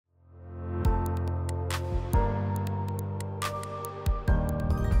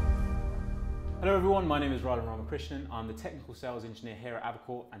Hello everyone, my name is Radha Ramakrishnan. I'm the Technical Sales Engineer here at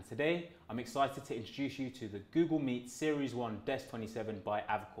Avocor, and today I'm excited to introduce you to the Google Meet Series 1 Desk 27 by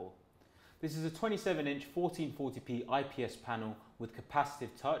Avocor. This is a 27-inch 1440p IPS panel with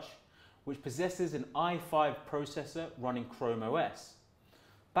capacitive touch, which possesses an i5 processor running Chrome OS.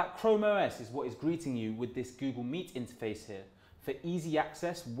 That Chrome OS is what is greeting you with this Google Meet interface here. For easy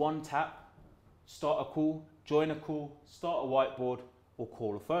access, one tap, start a call, join a call, start a whiteboard, or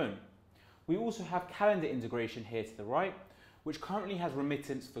call a phone. We also have calendar integration here to the right, which currently has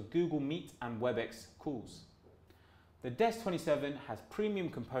remittance for Google Meet and WebEx calls. The Desk 27 has premium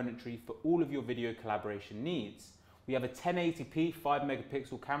componentry for all of your video collaboration needs. We have a 1080p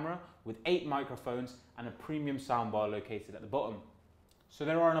 5-megapixel camera with 8 microphones and a premium soundbar located at the bottom. So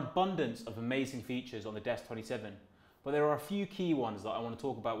there are an abundance of amazing features on the Desk 27, but there are a few key ones that I want to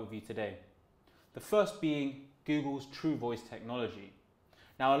talk about with you today. The first being Google's True Voice technology.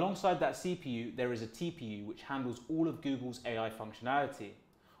 Now, alongside that CPU, there is a TPU which handles all of Google's AI functionality,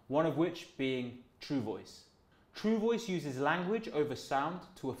 one of which being True Voice. True Voice uses language over sound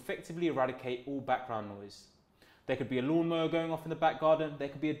to effectively eradicate all background noise. There could be a lawnmower going off in the back garden, there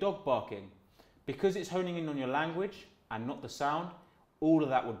could be a dog barking. Because it's honing in on your language and not the sound, all of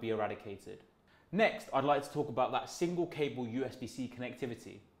that would be eradicated. Next, I'd like to talk about that single cable USB-C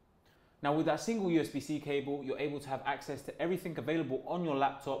connectivity. Now, with that single USB-C cable, you're able to have access to everything available on your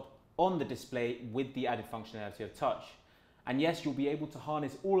laptop on the display with the added functionality of touch. And yes, you'll be able to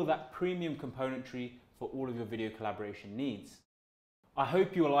harness all of that premium componentry for all of your video collaboration needs. I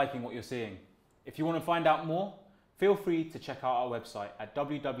hope you are liking what you're seeing. If you want to find out more, feel free to check out our website at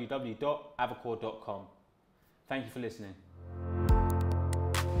www.avocor.com. Thank you for listening.